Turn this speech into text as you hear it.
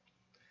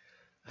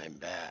I'm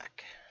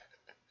back.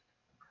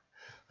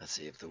 Let's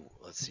see if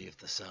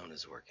the sound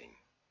is working.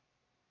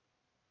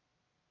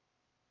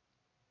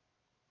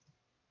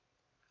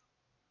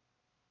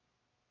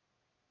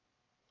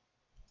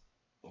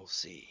 We'll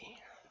see.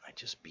 I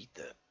just beat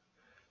the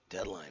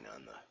deadline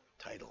on the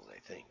titles, I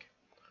think.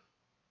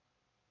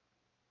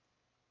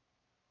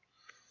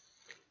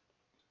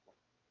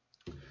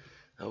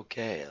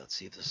 Okay, let's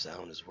see if the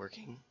sound is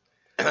working.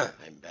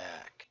 I'm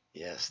back.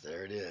 Yes,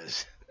 there it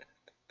is.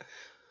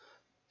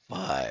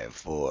 5,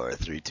 4,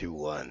 3, 2,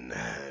 1.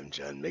 I'm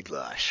John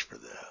Miglosh for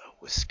the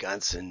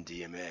Wisconsin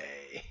DMA.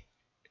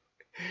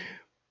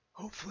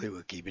 Hopefully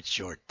we'll keep it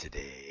short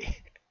today.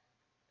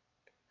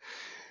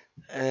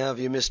 If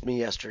you missed me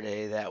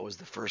yesterday, that was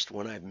the first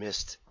one I've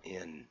missed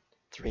in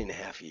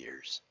 3.5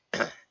 years.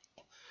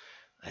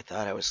 I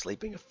thought I was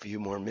sleeping a few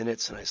more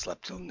minutes and I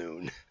slept till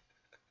noon.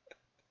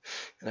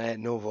 And I had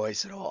no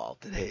voice at all.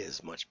 Today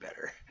is much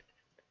better.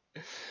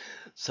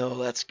 So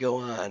let's go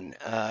on.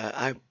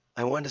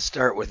 I want to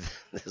start with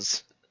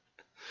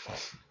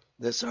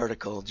this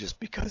article just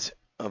because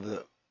of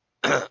the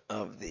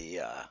of the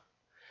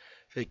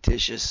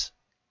fictitious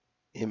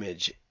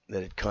image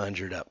that it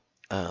conjured up.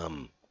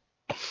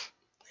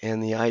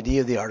 And the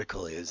idea of the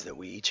article is that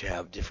we each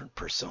have different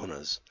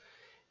personas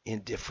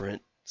in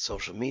different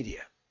social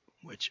media,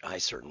 which I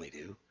certainly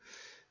do.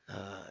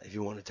 If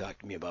you want to talk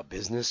to me about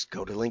business,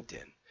 go to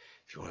LinkedIn.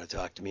 If you want to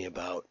talk to me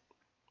about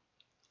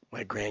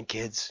my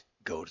grandkids,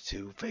 go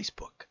to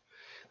Facebook.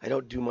 I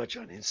don't do much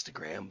on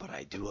Instagram, but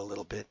I do a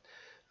little bit.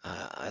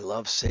 I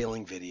love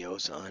sailing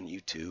videos on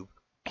YouTube,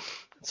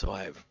 so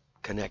I've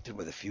connected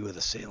with a few of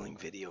the sailing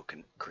video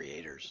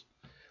creators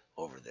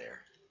over there.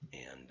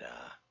 And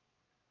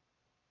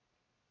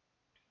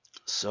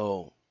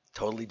so,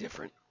 totally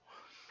different.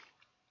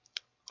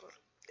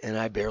 And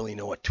I barely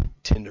know what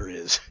Tinder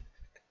is.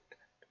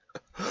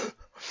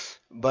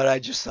 But I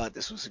just thought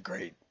this was a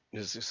great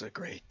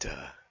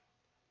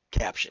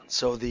caption.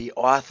 So the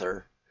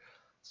author,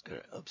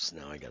 oops,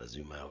 now I gotta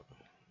zoom out.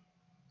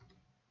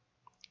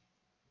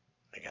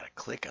 I gotta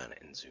click on it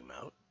and zoom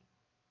out.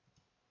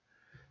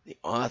 The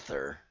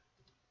author,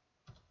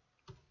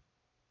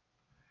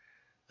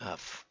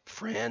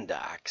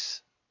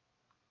 Frandox,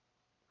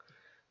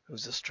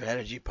 who's a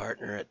strategy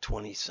partner at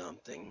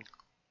 20-something,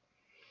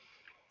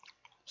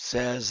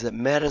 says that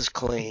Meta's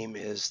claim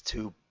is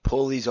to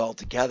pull these all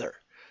together.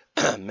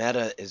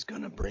 Meta is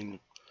going to bring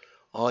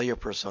all your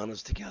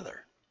personas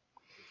together.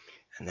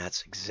 And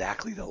that's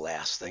exactly the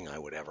last thing I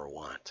would ever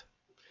want.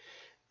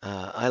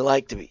 I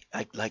like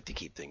to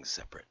keep things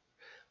separate.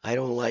 I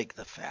don't like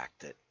the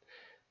fact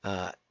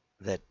that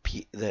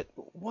that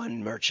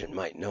one merchant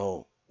might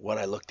know what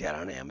I looked at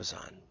on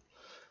Amazon.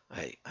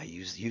 I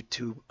use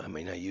YouTube. I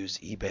use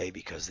eBay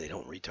because they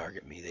don't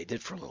retarget me. They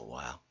did for a little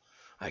while.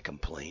 I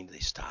complained. They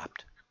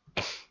stopped.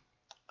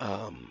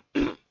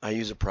 I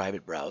use a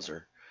private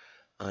browser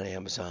on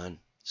Amazon.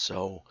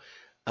 So,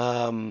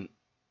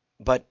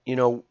 but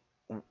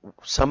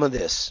some of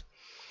this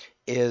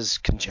is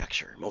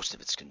conjecture. Most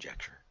of it's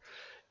conjecture.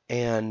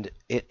 And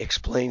it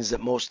explains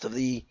that most of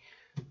the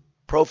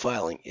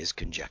profiling is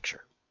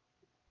conjecture.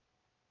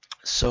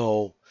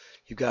 So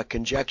you've got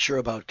conjecture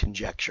about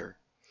conjecture.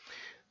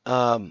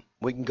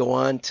 We can go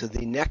on to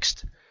the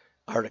next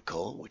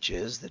article, which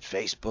is that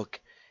Facebook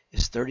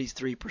is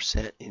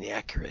 33%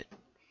 inaccurate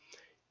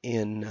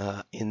in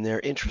their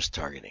interest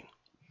targeting.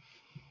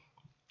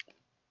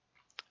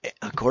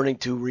 According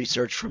to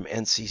research from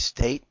NC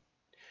State,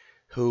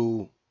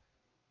 who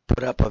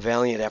put up a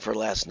valiant effort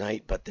last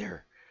night, but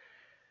their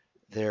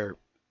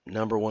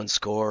number one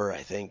scorer,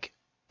 I think,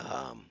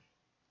 kind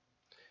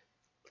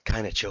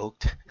of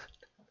choked.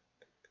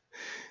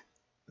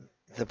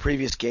 The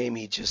previous game,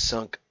 he just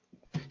sunk.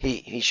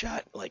 He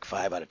shot like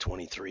 5 out of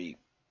 23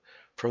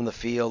 from the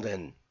field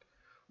and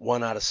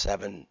 1 out of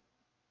 7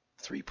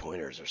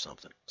 3-pointers or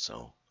something.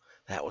 So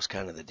that was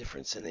kind of the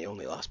difference, and they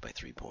only lost by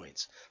 3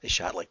 points. They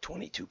shot like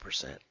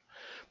 22%.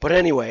 But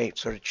anyway,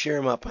 sort of cheer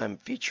them up, I'm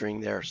featuring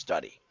their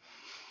study.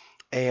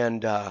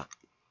 And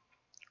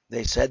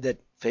they said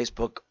that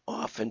Facebook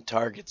often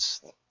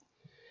targets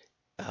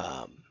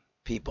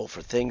people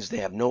for things they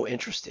have no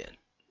interest in.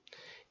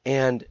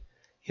 And,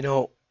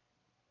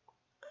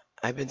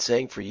 I've been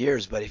saying for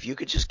years, but if you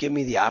could just give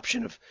me the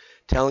option of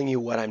telling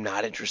you what I'm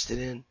not interested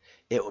in,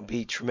 it would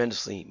be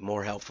tremendously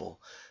more helpful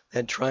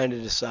than trying to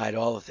decide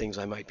all the things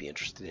I might be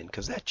interested in,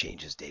 because that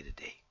changes day to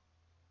day.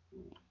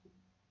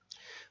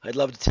 I'd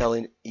love to tell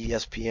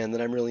ESPN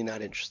that I'm really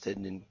not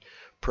interested in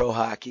pro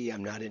hockey.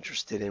 I'm not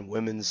interested in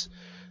women's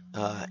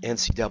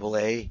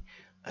NCAA.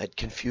 It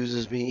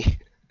confuses me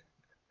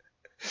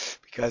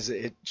because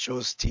it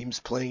shows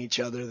teams playing each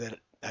other that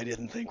I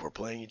didn't think were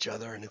playing each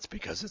other, and it's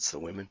because it's the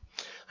women.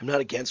 I'm not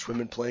against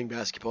women playing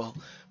basketball.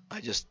 I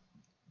just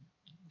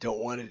don't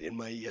want it in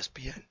my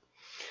ESPN.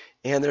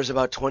 And there's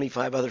about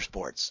 25 other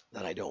sports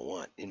that I don't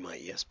want in my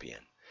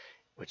ESPN,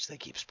 which they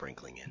keep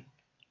sprinkling in.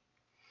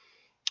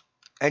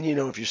 And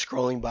if you're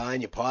scrolling by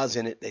and you pause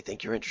in it, they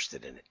think you're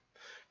interested in it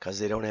because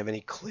they don't have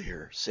any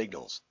clear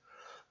signals.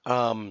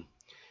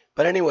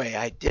 But anyway,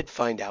 I did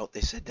find out.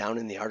 They said down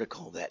in the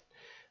article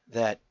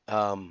that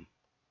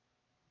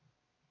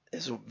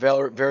is a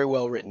very, very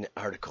well written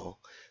article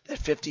that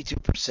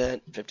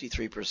 52%,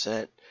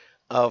 53%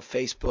 of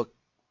Facebook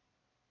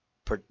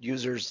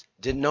users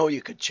didn't know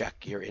you could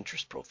check your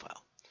interest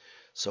profile.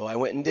 So I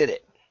went and did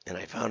it, and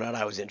I found out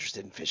I was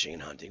interested in fishing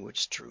and hunting, which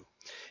is true,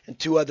 and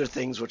two other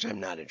things which I'm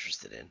not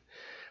interested in.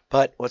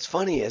 But what's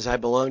funny is I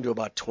belong to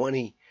about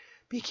 20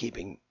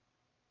 beekeeping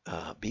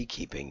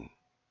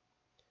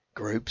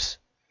groups,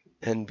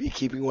 and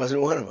beekeeping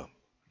wasn't one of them.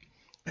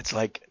 It's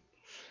like,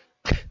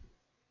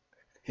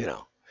 you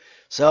know,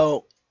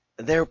 so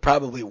they're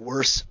probably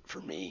worse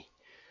for me.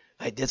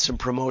 I did some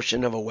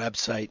promotion of a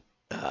website,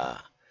 uh,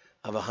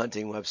 of a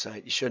hunting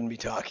website. You shouldn't be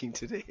talking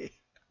today.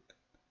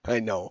 I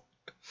know.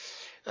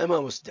 I'm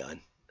almost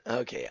done.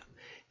 Okay.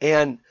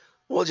 And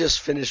we'll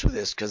just finish with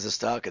this because the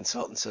style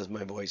consultant says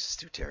my voice is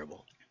too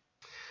terrible.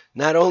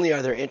 Not only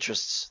are their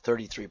interests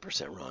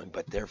 33% wrong,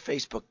 but their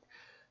Facebook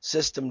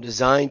system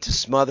designed to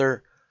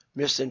smother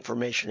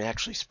misinformation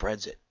actually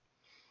spreads it.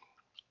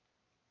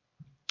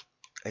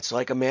 It's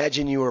like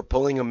imagine you were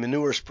pulling a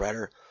manure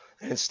spreader,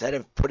 and instead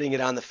of putting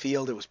it on the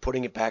field, it was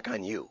putting it back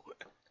on you.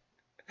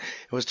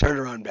 It was turned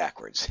around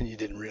backwards, and you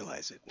didn't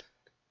realize it.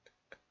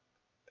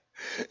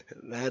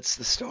 That's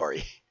the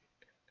story.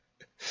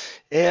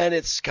 And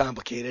it's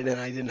complicated, and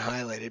I didn't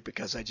highlight it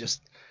because I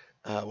just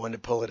wanted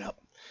to pull it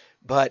up.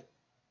 But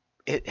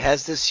it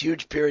has this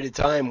huge period of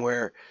time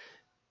where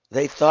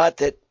they thought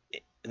that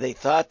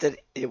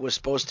it was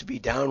supposed to be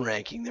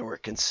downranking. There were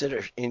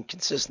consider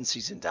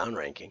inconsistencies in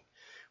downranking,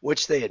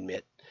 which they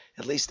admit.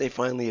 At least they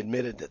finally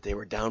admitted that they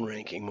were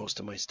downranking most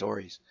of my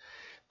stories.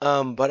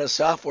 But a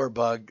software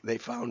bug they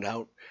found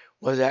out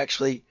was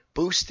actually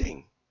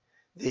boosting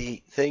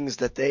the things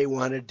that they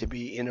wanted to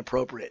be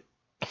inappropriate.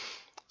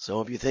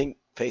 So if you think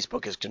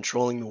Facebook is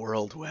controlling the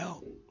world,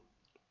 well,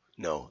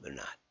 no, they're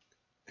not.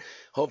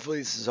 Hopefully,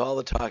 this is all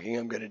the talking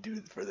I'm going to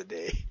do for the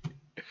day.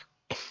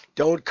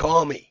 Don't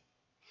call me.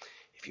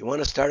 If you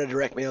want to start a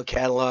direct mail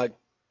catalog,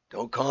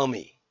 don't call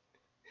me.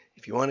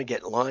 If you want to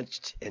get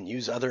launched and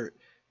use other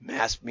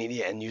mass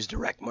media and use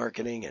direct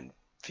marketing and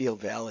field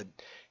valid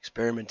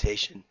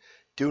experimentation,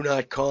 do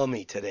not call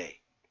me today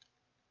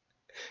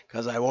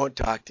because I won't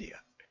talk to you.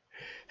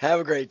 Have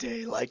a great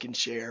day. Like and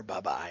share. Bye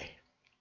bye.